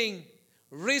never-ending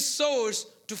resource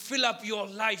to fill up your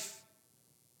life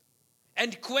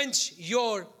and quench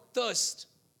your thirst.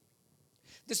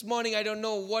 This morning, I don't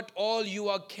know what all you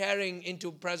are carrying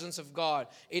into presence of God.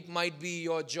 It might be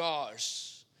your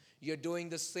jars. You're doing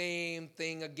the same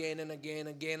thing again and again,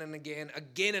 again and again,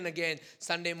 again and again.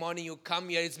 Sunday morning, you come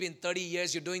here. It's been 30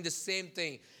 years. You're doing the same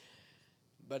thing.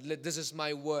 But this is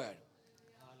my word.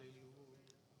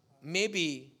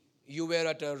 Maybe you were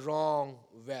at a wrong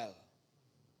well.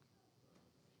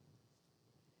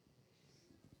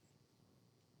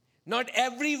 Not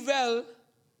every well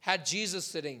had Jesus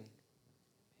sitting.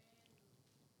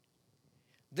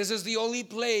 This is the only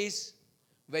place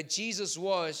where Jesus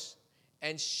was,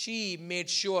 and she made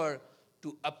sure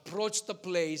to approach the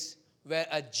place where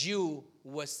a Jew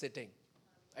was sitting.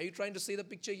 Are you trying to see the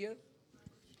picture here?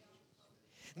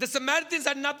 The Samaritans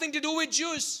had nothing to do with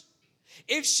Jews.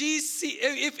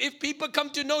 If people come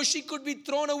to know, she could be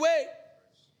thrown away.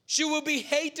 She will be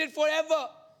hated forever.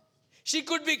 She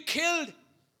could be killed.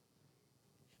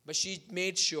 But she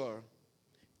made sure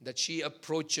that she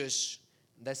approaches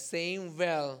the same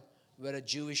well where a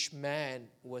Jewish man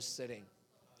was sitting.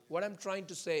 What I'm trying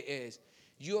to say is,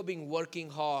 you have been working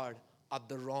hard at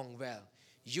the wrong well.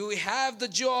 You have the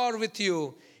jar with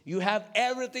you. You have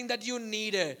everything that you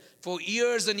needed for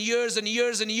years and years and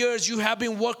years and years. You have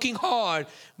been working hard.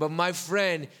 But my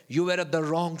friend, you were at the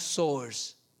wrong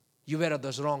source. You were at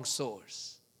the wrong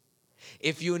source.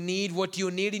 If you need what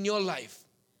you need in your life,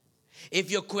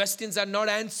 if your questions are not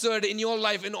answered in your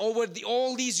life and over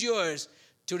all these years,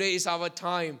 today is our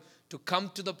time to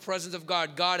come to the presence of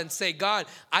God and say, God,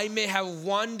 I may have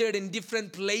wandered in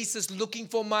different places looking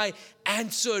for my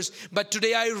answers, but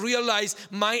today I realize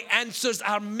my answers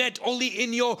are met only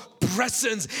in your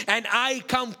presence, and I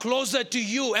come closer to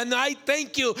you, and I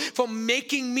thank you for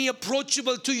making me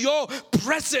approachable to your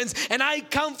presence, and I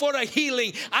come for a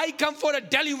healing, I come for a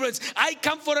deliverance, I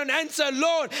come for an answer.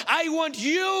 Lord, I want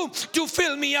you to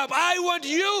fill me up, I want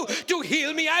you to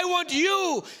heal me, I want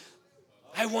you.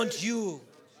 I want you.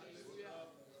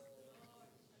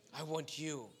 I want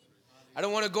you. I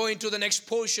don't want to go into the next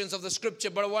portions of the scripture,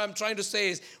 but what I'm trying to say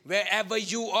is, wherever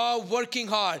you are working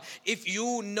hard, if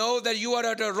you know that you are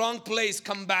at a wrong place,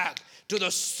 come back to the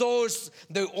source,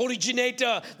 the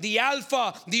originator, the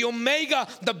Alpha, the Omega,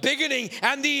 the beginning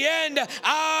and the end,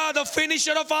 the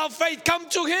finisher of our faith. Come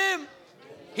to Him.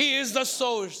 He is the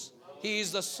source. He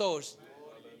is the source.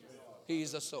 He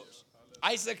is the source.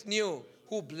 Isaac knew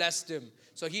who blessed him.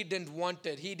 So he didn't want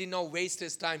it. He did not waste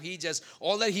his time.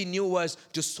 All that he knew was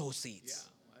to sow seeds.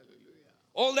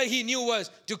 All that he knew was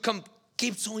to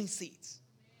keep sowing seeds.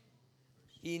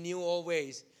 He knew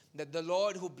always that the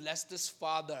Lord who blessed his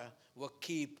father will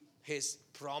keep his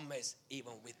promise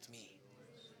even with me.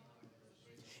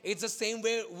 It's the same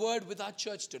word with our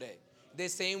church today. ഇതേ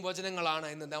same വചനങ്ങളാണ്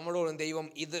ഇന്ന് നമ്മളോട് ദൈവം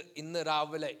ഇന്ന്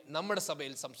രാവിലെ നമ്മുടെ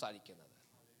സഭയിൽ സംസാരിക്കുന്നത്.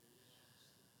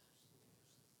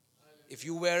 If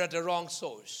you were at a wrong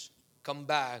source, come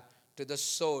back to the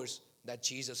source that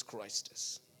Jesus Christ is.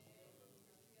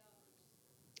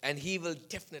 And He will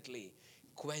definitely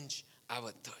quench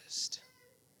our thirst.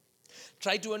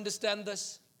 Try to understand this.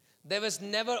 There was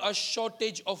never a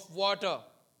shortage of water.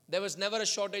 There was never a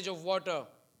shortage of water.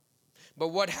 But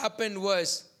what happened was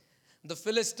the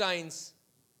Philistines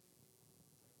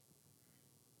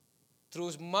threw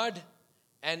mud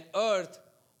and earth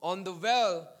on the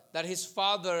well that his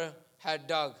father had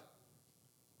dug.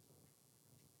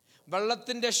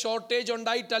 വെള്ളത്തിൻ്റെ shortage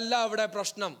ഉണ്ടായിട്ടല്ല അവിടെ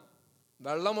പ്രശ്നം.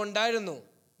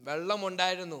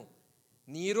 വെള്ളമുണ്ടായിരുന്നു,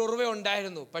 നീരുറവ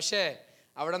ഉണ്ടായിരുന്നു. പക്ഷേ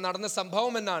അവിടെ നടന്ന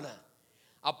സംഭവം എന്നാണ്,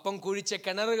 അപ്പം കുഴിച്ച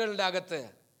കിണറുകളുടെ അകത്ത്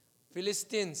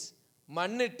ഫിലിസ്തീൻസ്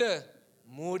മണ്ണിട്ട്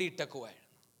മൂടിയിട്ടേക്കുവായിരുന്നു.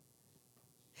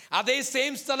 അതേ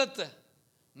സെയിം സ്ഥലത്ത്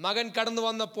മകൻ കടന്നു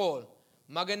വന്നപ്പോൾ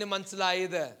മകന്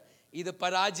മനസ്സിലായത് ഇത്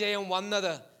പരാജയം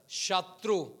വന്നത്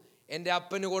ശത്രു എൻ്റെ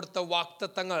അപ്പന് കൊടുത്ത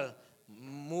വാഗ്ദത്തങ്ങൾ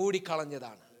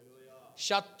മൂടിക്കളഞ്ഞതാണ്.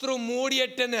 ശത്രു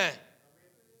മൂടിയിട്ടിന്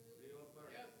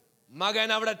മകൻ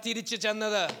അവിടെ തിരിച്ചു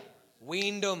ചെന്നത്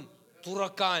വീണ്ടും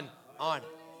തുറക്കാൻ ആണ്.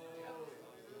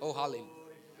 ഓ ഹല്ലേലൂയ.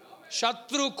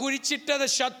 ശത്രു കുഴിച്ചിട്ടത്,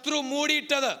 ശത്രു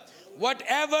മൂടിയിട്ടത്,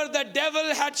 whatever the devil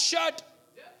had shut,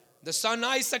 the son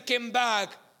Isaac came back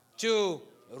to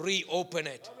reopen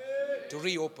it.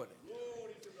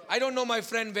 I don't know, my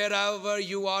friend, wherever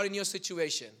you are in your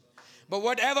situation, but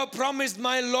whatever promise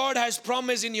my Lord has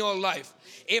promised in your life,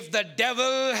 if the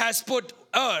devil has put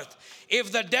earth, if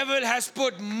the devil has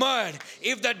put mud,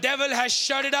 if the devil has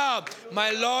shut it up, my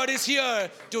Lord is here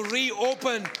to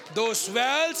reopen those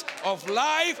wells of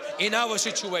life in our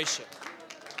situation.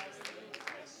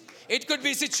 It could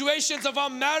be situations of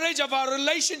our marriage, of our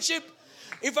relationship.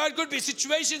 It could be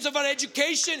situations of our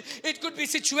education. It could be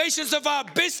situations of our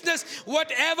business.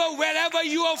 Whatever, wherever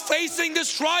you are facing this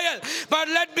trial. But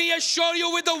let me assure you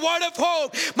with the word of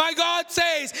hope. My God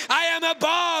says, I am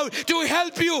about to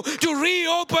help you to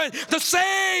reopen the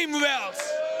same wells.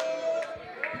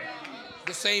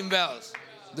 The same wells.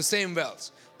 The same wells.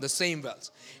 The same wells.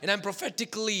 And I'm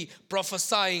prophetically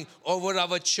prophesying over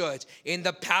our church. In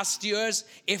the past years,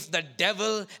 if the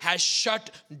devil has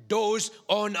shut doors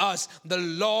on us, the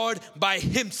Lord by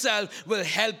Himself will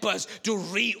help us to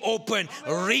reopen,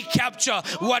 recapture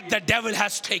what the devil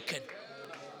has taken.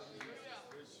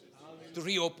 To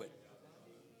reopen.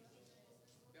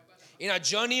 In our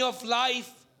journey of life,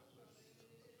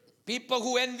 people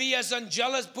who envy us and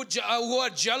who are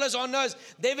jealous on us,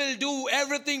 they will do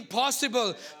everything possible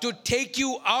to take you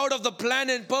out of the plan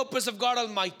and purpose of God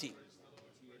Almighty.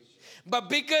 But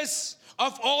because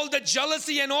of all the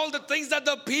jealousy and all the things that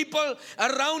the people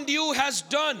around you has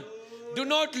done, do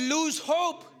not lose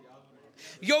hope.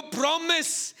 Your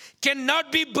promise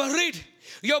cannot be buried.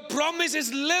 Your promise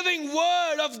is living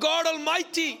word of God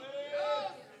Almighty.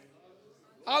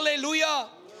 Hallelujah.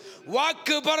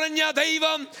 വാക്ക് പറഞ്ഞ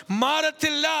ദൈവം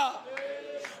മാറത്തില്ല.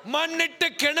 മണ്ണിട്ട്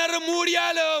കിണർ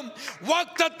മൂടിയാലും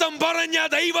വാഗ്ദത്തം പറഞ്ഞ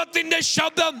ദൈവത്തിന്റെ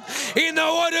ശബ്ദം ഇന്ന്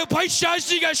ഒരു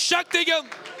പൈശാചിക ശക്തിക്കും.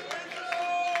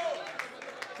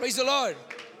 Praise the Lord.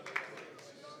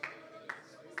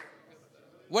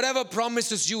 Whatever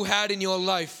promises you had in your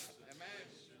life,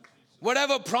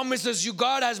 whatever promises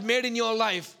God has made in your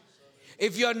life,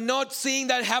 if you are not seeing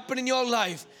that happen in your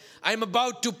life, I'm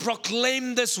about to proclaim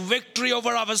this victory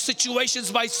over our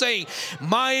situations by saying,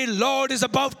 my Lord is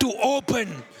about to open.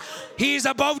 He is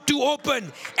about to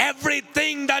open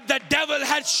everything that the devil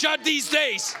had shut these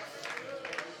days.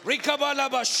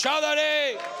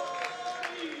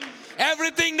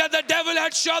 Everything that the devil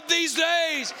had shut these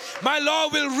days, my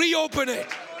Lord will reopen it.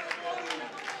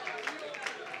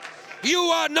 You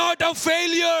are not a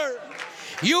failure.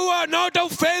 You are not a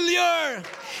failure.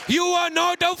 You are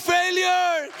not a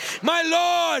failure. My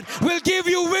Lord will give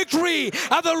you victory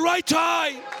at the right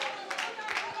time.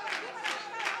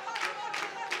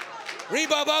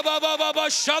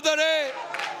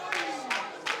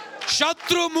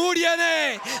 ശത്രു മൂടിയനെ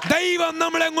ദൈവം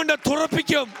നമ്മളെ കൊണ്ട്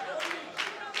തുറപ്പിക്കും.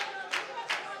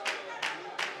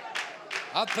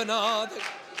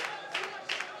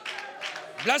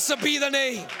 Blessed be the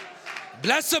name.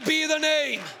 Blessed be the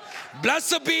name.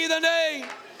 Blessed be the name.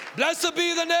 Blessed be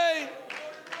the name.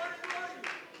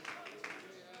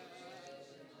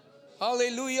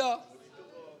 Hallelujah.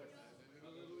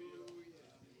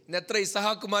 എത്ര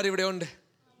ഇസഹാക്കുമാർ ഇവിടെ ഉണ്ട്?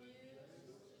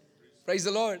 Praise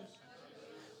the Lord.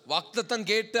 വാഗ്ദത്തം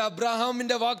കേട്ട്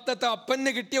അബ്രഹാമിന്റെ വാഗ്ദത്തം,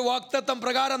 അപ്പന് കിട്ടിയ വാഗ്ദത്തം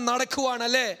പ്രകാരം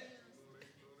നടക്കുവാണല്ലേ.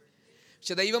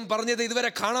 പക്ഷെ ദൈവം പറഞ്ഞത്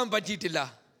ഇതുവരെ കാണാൻ പറ്റിയിട്ടില്ല.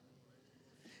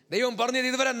 ദൈവം പറഞ്ഞത്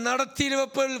ഇതുവരെ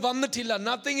നടത്തിയിരുവപ്പോൾ വന്നിട്ടില്ല.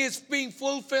 Nothing is being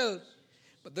fulfilled.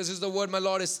 But this is the word my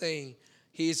Lord is saying.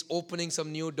 He is opening some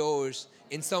new doors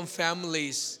in some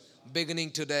families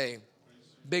beginning today.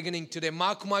 Beginning today.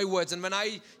 Mark my words. And when I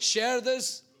share this,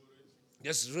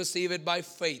 just receive it by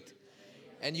faith.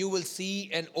 And you will see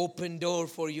an open door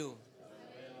for you.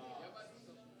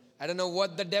 I don't know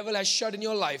what the devil has shut in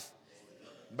your life,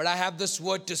 but I have this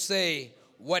word to say.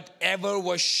 Whatever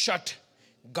was shut,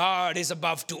 God is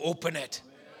about to open it.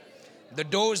 The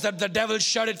doors that the devil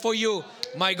shut it for you,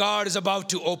 my God is about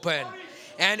to open.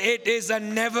 And it is a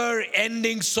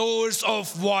never-ending source of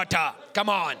water. Come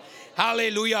on.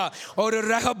 Hallelujah. ഒരു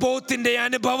റഹബോത്തിന്റെ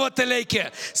അനുഭവത്തിലേക്ക്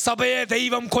സഭയെ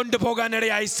ദൈവം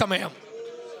കൊണ്ടുപോകാനിടയായ സമയം.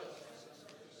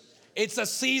 It's a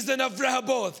season of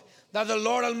Rehoboth that the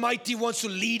Lord Almighty wants to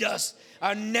lead us.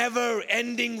 A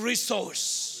never-ending resource.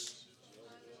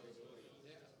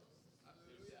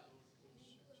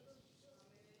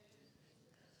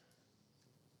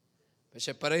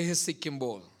 പക്ഷെ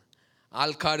പരിഹസിക്കുമ്പോൾ,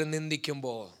 ആൾക്കാർ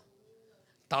നിന്ദിക്കുമ്പോൾ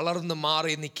തളർന്ന്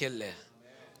മാറി നിൽക്കല്ലേ.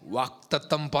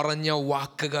 വാക്തത്വം പറഞ്ഞ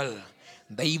വാക്കുകൾ,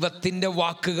 ദൈവത്തിൻ്റെ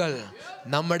വാക്കുകൾ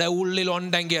നമ്മുടെ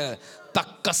ഉള്ളിലുണ്ടെങ്കിൽ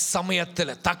തക്ക സമയത്ത്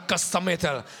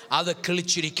അത്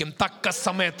കിളിച്ചിരിക്കും. തക്ക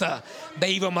സമയത്ത്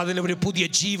ദൈവം അതിലൊരു പുതിയ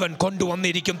ജീവൻ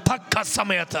കൊണ്ടുവന്നിരിക്കും. തക്ക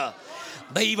സമയത്ത്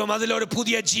ദൈവം അതിലൊരു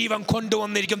പുതിയ ജീവൻ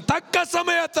കൊണ്ടുവന്നിരിക്കും. തക്ക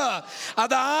സമയത്ത്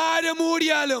അത് ആര്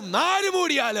മൂടിയാലും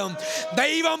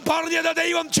ദൈവം പറഞ്ഞത്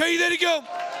ദൈവം ചെയ്തിരിക്കും.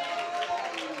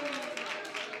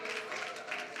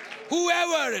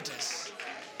 Whoever it is,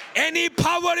 any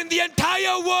power in the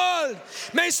entire world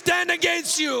may stand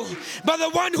against you, but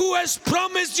the one who has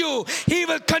promised you, he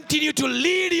will continue to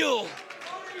lead you.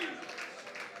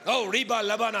 Oh, riba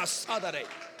labana sadare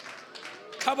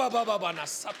kabababana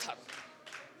satar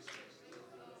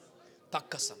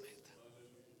takka samayata.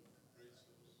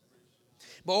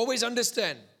 But always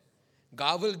understand,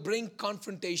 God will bring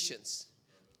confrontations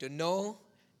to know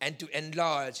and to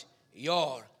enlarge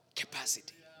your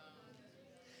capacity.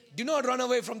 Do not run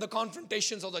away from the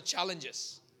confrontations or the challenges.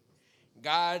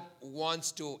 God wants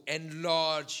to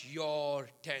enlarge your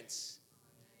tents.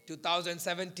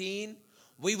 2017,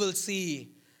 we will see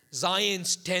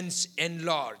Zion's tents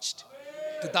enlarged.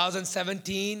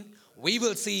 2017, we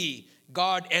will see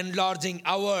God enlarging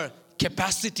our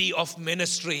capacity of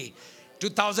ministry.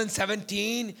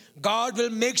 2017, God will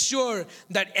make sure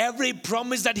that every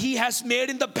promise that He has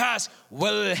made in the past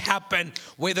will happen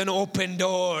with an open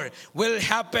door, will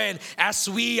happen as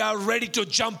we are ready to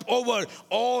jump over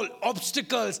all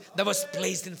obstacles that was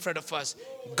placed in front of us.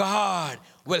 God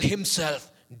will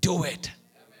Himself do it.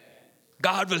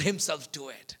 God will Himself do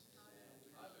it.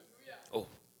 Oh.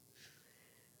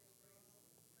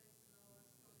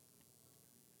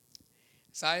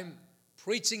 So I'm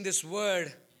preaching this word.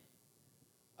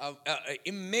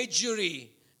 Imagery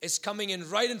is coming in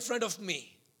right in front of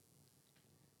me.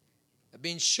 I've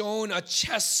been shown a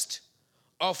chest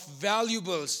of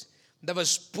valuables that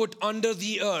was put under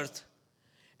the earth.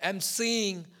 I'm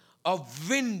seeing a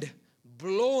wind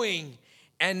blowing,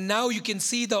 and now you can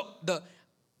see the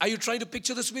are you trying to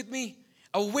picture this with me?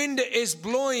 A wind is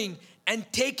blowing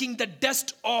and taking the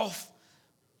dust off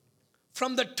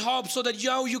from the top so that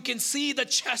now you can see the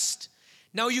chest.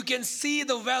 Now you can see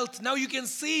the wealth. Now you can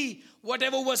see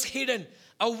whatever was hidden.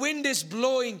 A wind is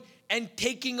blowing and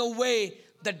taking away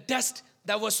the dust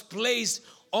that was placed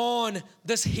on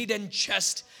this hidden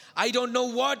chest. I don't know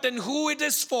what and who it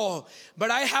is for,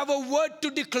 but I have a word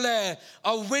to declare.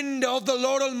 A wind of the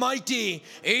Lord Almighty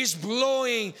is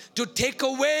blowing to take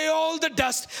away all the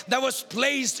dust that was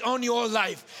placed on your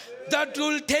life. That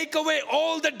will take away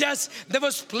all the dust that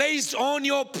was placed on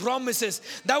your promises.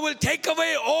 That will take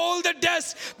away all the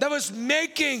dust that was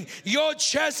making your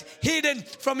chest hidden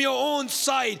from your own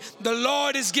side. The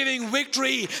Lord is giving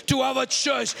victory to our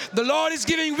church. The Lord is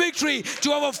giving victory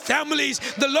to our families.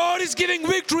 The Lord is giving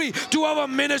victory to our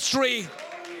ministry.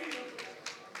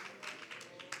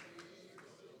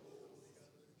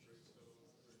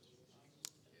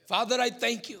 Father, I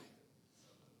thank you.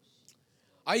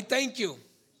 I thank you.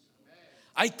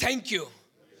 I thank you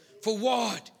for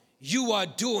what you are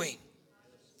doing.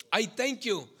 I thank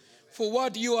you for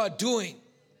what you are doing.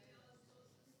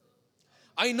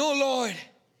 I know, Lord,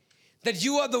 that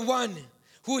you are the one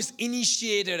who has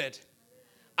initiated it.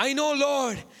 I know,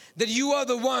 Lord, that you are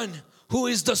the one who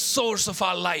is the source of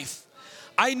our life.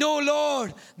 I know,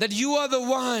 Lord, that you are the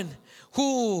one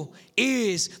who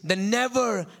is the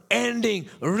never-ending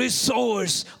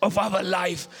resource of our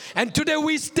life. And today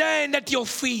we stand at your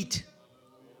feet.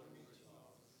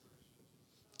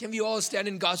 Can we all stand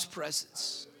in God's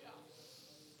presence?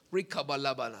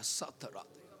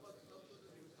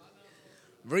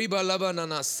 Riba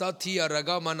labanana satya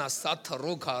ragamana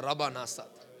satharuka rabana sat.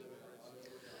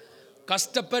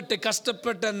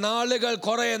 കഷ്ടപ്പെട്ട് നാളുകൾ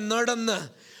കുറെ നടന്ന്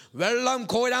വെള്ളം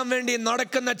കോരാൻ വേണ്ടി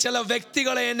നടക്കുന്ന ചില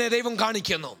വ്യക്തികളെ എന്നെ ദൈവം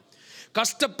കാണിക്കുന്നു.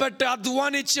 കഷ്ടപ്പെട്ട്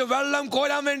അധ്വാനിച്ച് വെള്ളം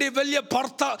കോരാൻ വേണ്ടി വലിയ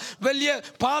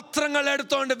പാത്രങ്ങൾ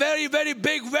എടുത്തുകൊണ്ട് very very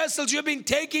big vessels you have been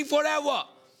taking forever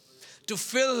to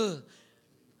fill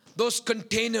those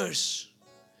containers.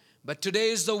 But today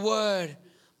is the word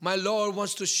my Lord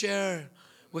wants to share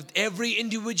with every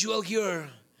individual here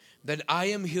that I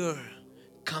am here.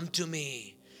 Come to me.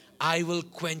 I will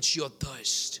quench your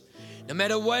thirst. No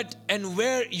matter what and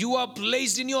where you are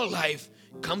placed in your life,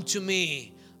 come to me.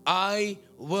 I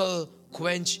will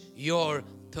quench your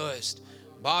thirst.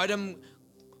 ഭാരം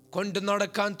കൊണ്ട്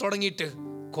നടക്കാൻ തുടങ്ങിയിട്ട്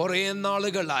കുറേ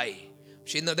നാളുകളായി.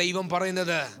 പക്ഷെ ഇന്ന് ദൈവം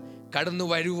പറയുന്നത് കടന്നു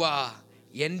വരുക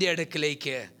എൻ്റെ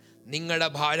അടുക്കിലേക്ക്, നിങ്ങളുടെ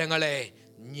ഭാരങ്ങളെ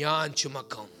ഞാൻ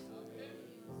ചുമക്കും.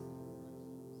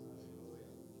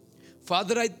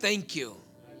 Father, I thank you.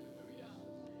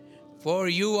 For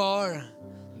you are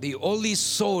the only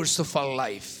source of our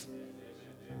life.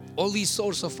 Only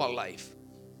source of our life.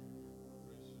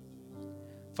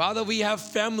 Father, we have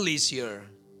families here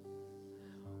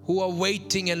who are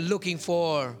waiting and looking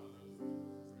for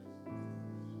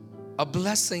a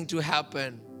blessing to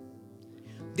happen.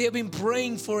 They have been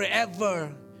praying forever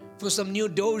for some new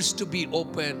doors to be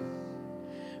open.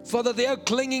 Father, they are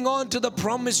clinging on to the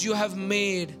promise you have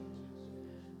made.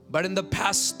 But in the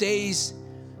past days,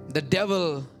 the devil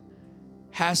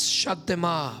has shut them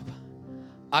up.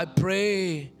 I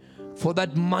pray for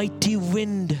that mighty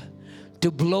wind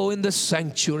to blow in the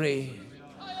sanctuary.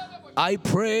 I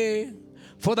pray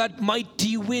for that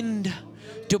mighty wind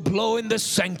to blow in the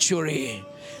sanctuary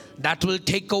that will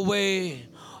take away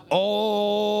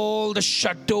all the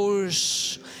shut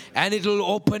doors, and it will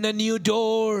open a new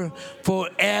door for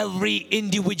every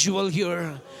individual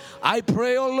here. I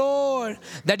pray, oh Lord,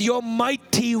 that your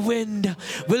mighty wind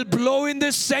will blow in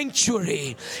this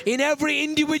sanctuary, in every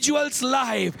individual's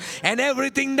life, and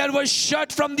everything that was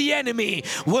shut from the enemy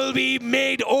will be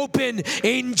made open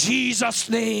in Jesus'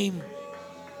 name.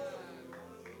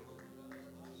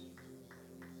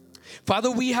 Father,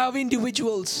 we have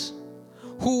individuals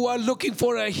who are looking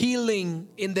for a healing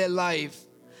in their life.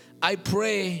 I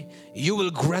pray you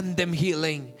will grant them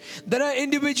healing. There are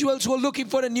individuals who are looking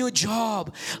for a new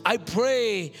job. I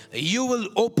pray you will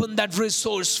open that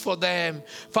resource for them.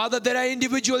 Father, there are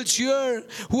individuals here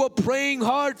who are praying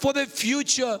hard for their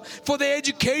future, for their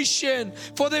education,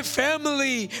 for their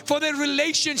family, for their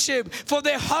relationship, for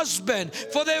their husband,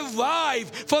 for their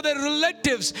wife, for their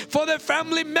relatives, for their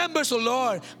family members. Oh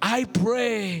Lord, I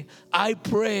pray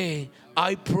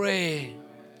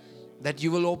that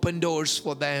you will open doors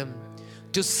for them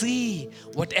to see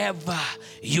whatever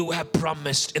you have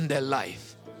promised in their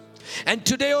life. And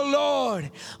today, oh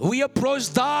Lord, we approach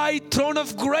thy throne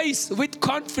of grace with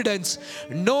confidence,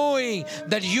 knowing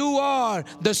that you are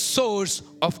the source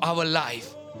of our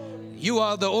life. You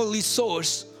are the only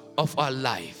source of our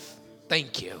life.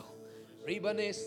 Thank you.